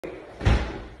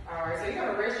Alright, so you're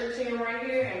gonna rest your chin right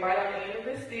here and right on the end of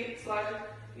the stick, slide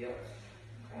your, yep.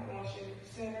 Okay, I want you to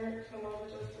center, come over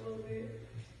just a little bit.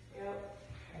 Yep.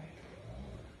 Okay.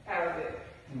 How's it?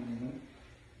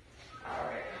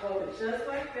 Alright, hold it just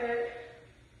like that.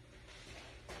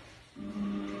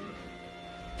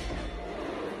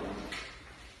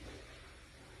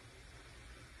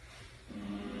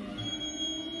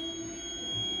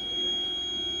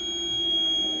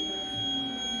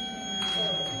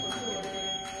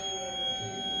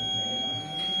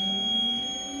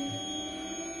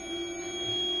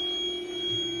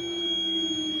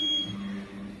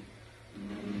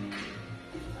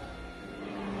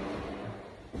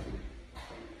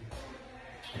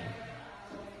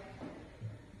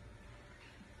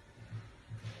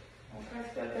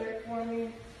 Step back for me.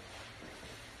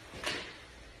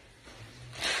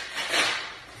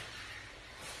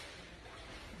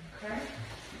 Okay.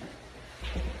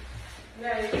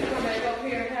 Now you can come back up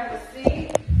here and have a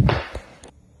seat.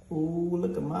 Ooh,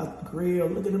 look at my grill.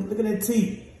 Look at them. Look at that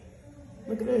teeth.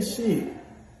 Look at that shit.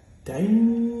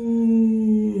 Damn.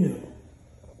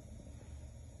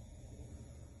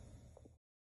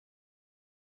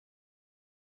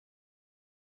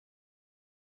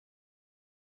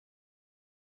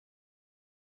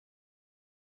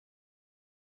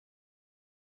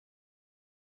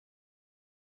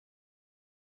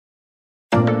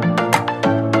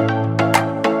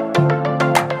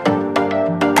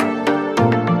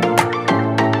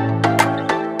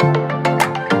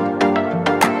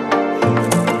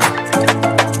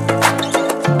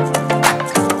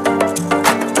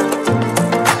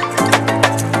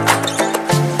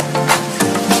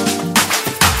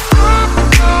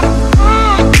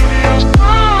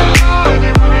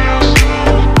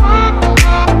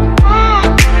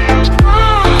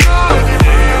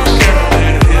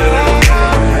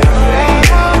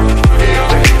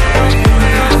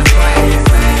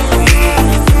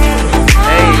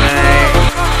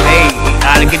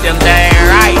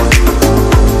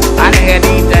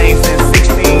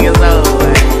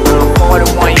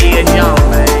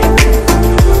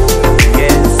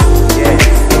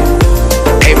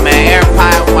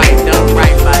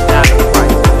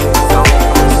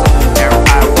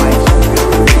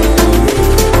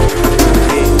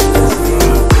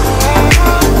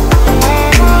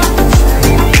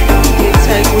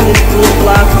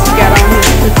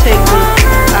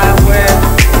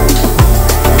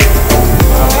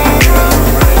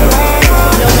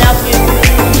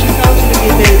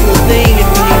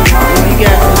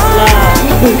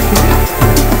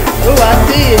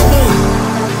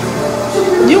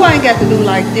 You ain't got to do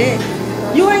like that.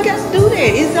 You ain't got to do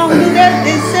that. It's gonna do that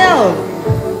itself.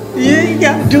 You ain't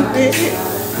got to do that.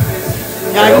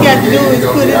 All you got to do is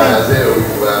put it in.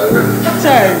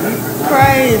 Turk,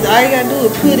 crazy. All you got to do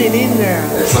is put it in there.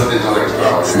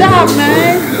 Stop,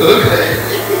 man.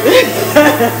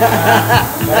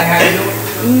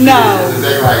 No,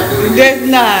 that's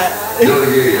not.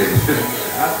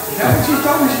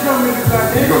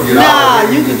 Nah,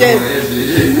 you can just.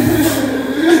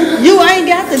 You ain't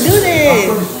got to do that.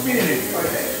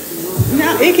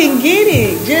 No, it can get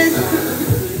it. Just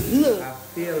look. I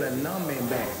feel a numbing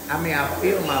back. I mean, I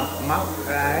feel my mouth.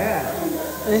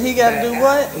 And he got to do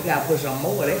what? He got to put some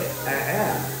more of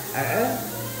that.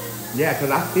 Yeah,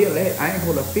 because I feel that. I ain't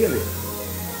going to feel it.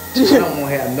 I don't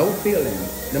want to have no feeling.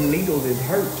 Them needles is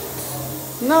hurt.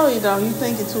 No, you don't. You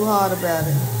thinking too hard about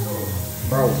it.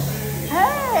 Bro.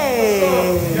 Hey.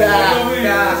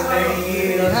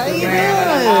 How you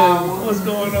doing? What's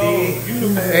going on?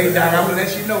 Hey, Doc, I'm going to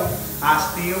let you know. I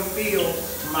still feel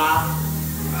my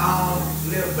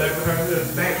little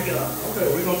back here. Okay,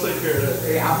 we're going to take care of that.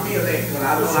 Hey, I feel that because I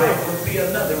know I ain't going to feel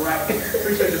nothing right.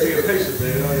 Appreciate you being patient,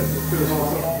 man.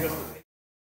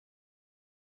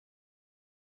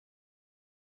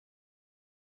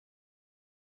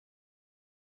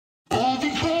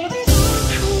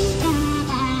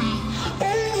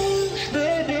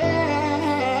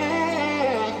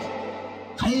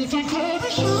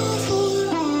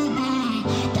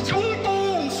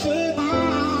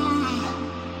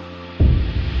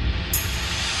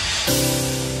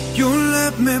 You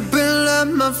let me build up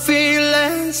my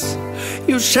feelings.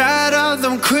 You shatter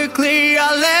them quickly,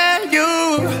 I let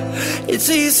you. It's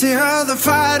easier than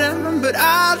fighting, but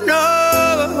I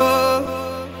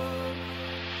know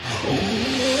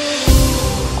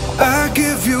I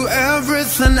give you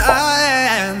everything I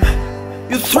am.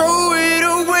 You throw it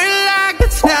away like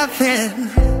it's nothing.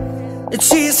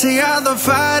 It's easier than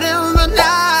fighting, but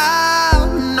I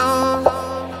know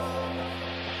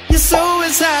you're so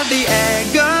inside the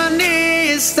agony.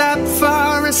 Stop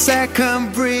for a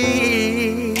second,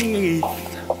 breathe.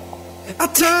 I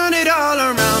I'd turn it all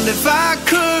around if I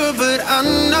could, but I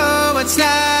know it's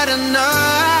not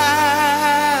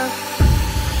enough.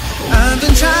 I've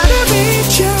been trying to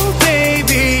reach you,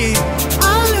 baby,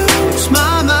 I lose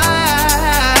my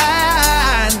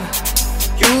mind.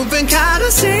 You've been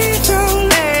kinda see-through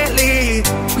lately,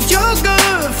 but you're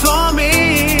good for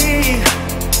me.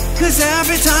 'Cause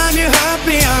every time you hurt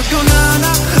me, I go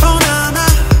na-na, oh na-na.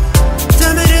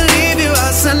 Tell me to leave you,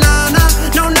 I say na-na,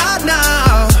 no not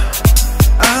now.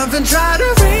 I've been trying to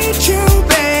reach you,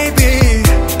 baby,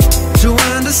 to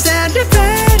understand you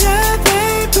better,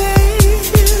 baby,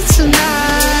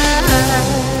 tonight.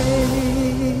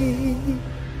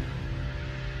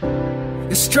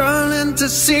 You're struggling to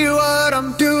see what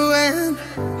I'm doing,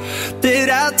 that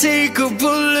I'll take a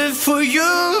bullet for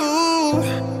you.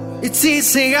 It's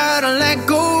easier to let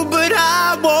go, but I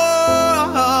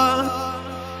won't.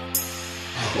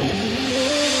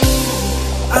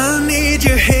 I need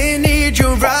you here, need you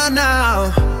right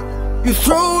now. You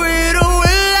throw it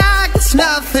away like it's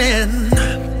nothing.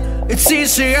 It's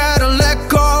easier to let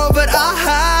go, but I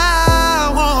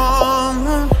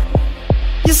won't.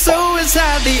 You're so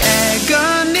inside the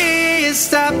agony,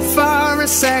 stop for a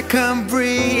second,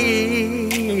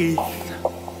 breathe.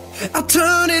 I'll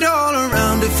turn it all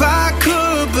around if I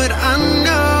could, but I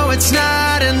know it's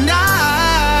not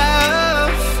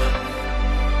enough.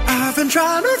 I've been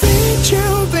trying to reach you,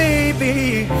 baby,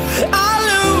 I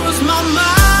lose my mind.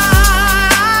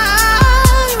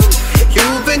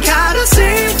 You've been kinda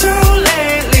see-through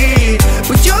lately,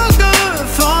 but you're good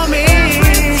for me.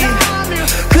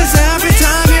 'Cause every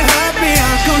time you hurt me,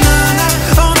 I go na-na,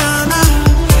 oh na-na.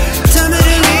 Tell me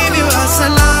to leave you, I say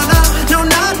na-na, no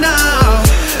not now.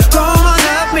 Go on,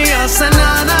 love me, I say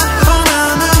na-na, oh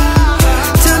na-na.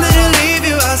 Tell me to leave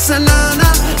you, I say na-na,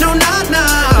 no not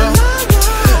now.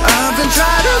 I've been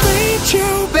trying to reach you,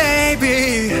 baby,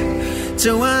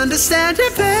 to understand you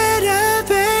better,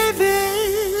 baby,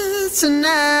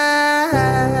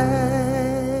 tonight.